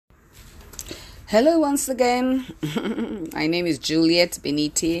Hello once again. My name is Juliet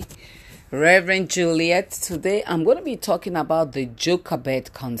Beniti, Reverend Juliet. Today I'm going to be talking about the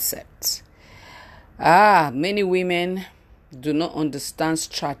Jochebed Concept. Many women do not understand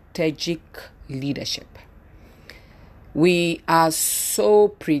strategic leadership. We are so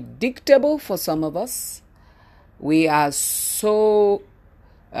predictable for some of us. We are so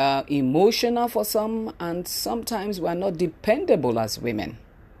emotional for some, and sometimes we are not dependable as women.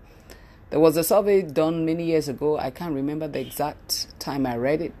 There was a survey done many years ago. I can't remember the exact time I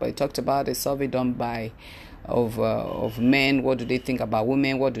read it, but it talked about a survey done of men. What do they think about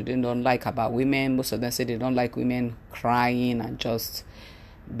women? What do they not like about women? Most of them say they don't like women crying and just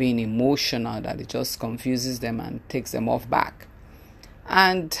being emotional, that it just confuses them and takes them off back.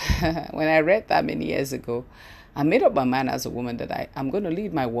 And when I read that many years ago, I made up my mind as a woman that I'm going to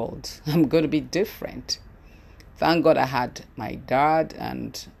lead my world. I'm going to be different. Thank God I had my dad,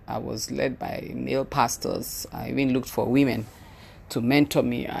 and I was led by male pastors. I even looked for women to mentor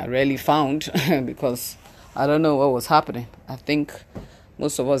me. I rarely found because I don't know what was happening. I think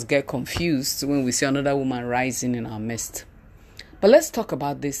most of us get confused when we see another woman rising in our midst. But let's talk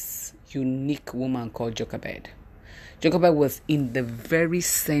about this unique woman called Jochebed. Jochebed was in the very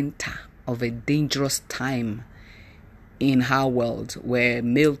center of a dangerous time in our world where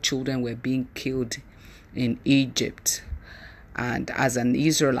male children were being killed in Egypt. And as an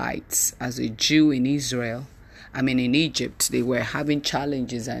Israelite, as a Jew in Egypt, they were having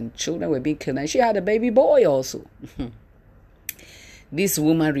challenges and children were being killed. And she had a baby boy also. This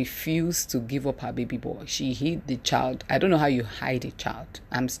woman refused to give up her baby boy. She hid the child. I don't know how you hide a child.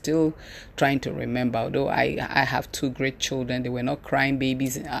 I'm still trying to remember. Although I have two great children. They were not crying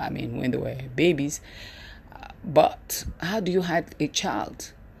babies, when they were babies. But how do you hide a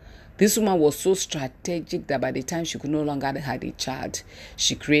child? This woman was so strategic that by the time she could no longer hide a child,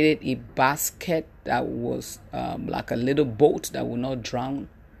 she created a basket that was like a little boat that would not drown.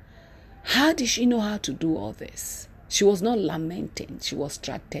 How did she know how to do all this? She was not lamenting. She was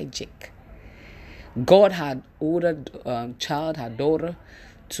strategic. God had ordered her daughter,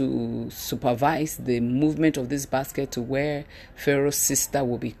 to supervise the movement of this basket to where Pharaoh's sister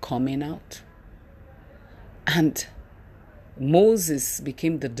will be coming out. And Moses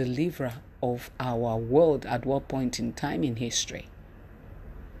became the deliverer of our world at one point in time in history.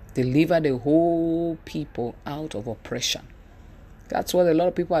 Delivered the whole people out of oppression. That's what a lot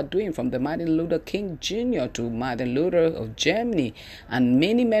of people are doing, from the Martin Luther King Jr. to Martin Luther of Germany and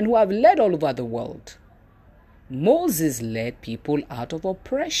many men who have led all over the world. Moses led people out of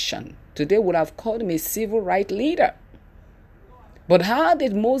oppression. Today would have called him a civil rights leader. But how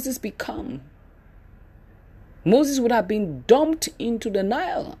did Moses become? Moses would have been dumped into the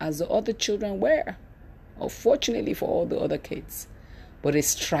Nile as the other children were, unfortunately for all the other kids. But a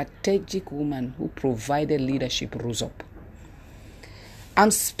strategic woman who provided leadership rose up.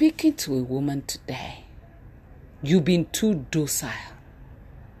 I'm speaking to a woman today. You've been too docile.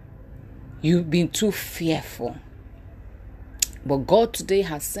 You've been too fearful. But God today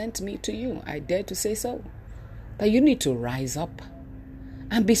has sent me to you. I dare to say so. That you need to rise up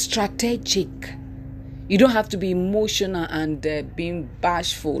and be strategic. You don't have to be emotional and being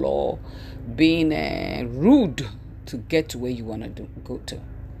bashful or being rude to get to where you want to go to.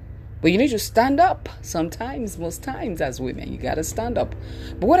 But you need to stand up sometimes, most times as women. You got to stand up.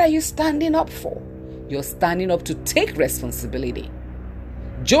 But what are you standing up for? You're standing up to take responsibility.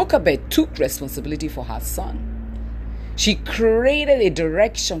 Jochebed took responsibility for her son. She created a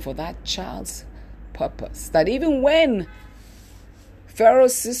direction for that child's purpose. That even when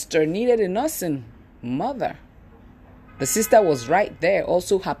Pharaoh's sister needed a nursing mother, the sister was right there,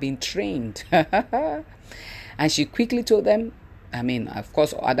 also had been trained. And she quickly told them, of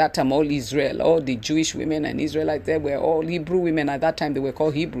course, at that time, all Israel, all the Jewish women and Israelites there were all Hebrew women. At that time, they were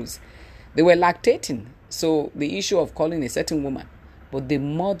called Hebrews. They were lactating. So the issue of calling a certain woman, but the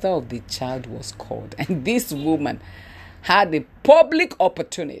mother of the child was called. And this woman had the public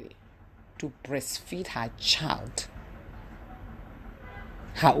opportunity to breastfeed her child,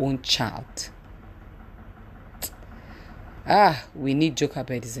 her own child. We need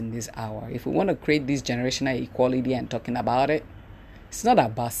Jochebeds in this hour. If we want to create this generational equality and talking about it, it's not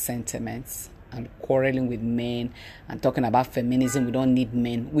about sentiments and quarreling with men and talking about feminism. We don't need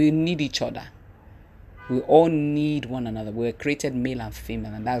men. We need each other. We all need one another. We're created male and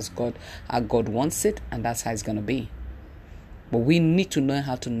female, and that's God, how God wants it, and that's how it's going to be. But we need to know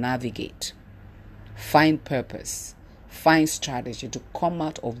how to navigate, find purpose, find strategy to come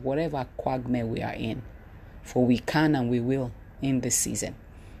out of whatever quagmire we are in. For we can and we will in this season.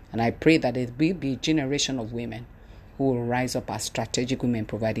 And I pray that it will be a generation of women who will rise up as strategic women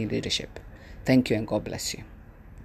providing leadership. Thank you and God bless you.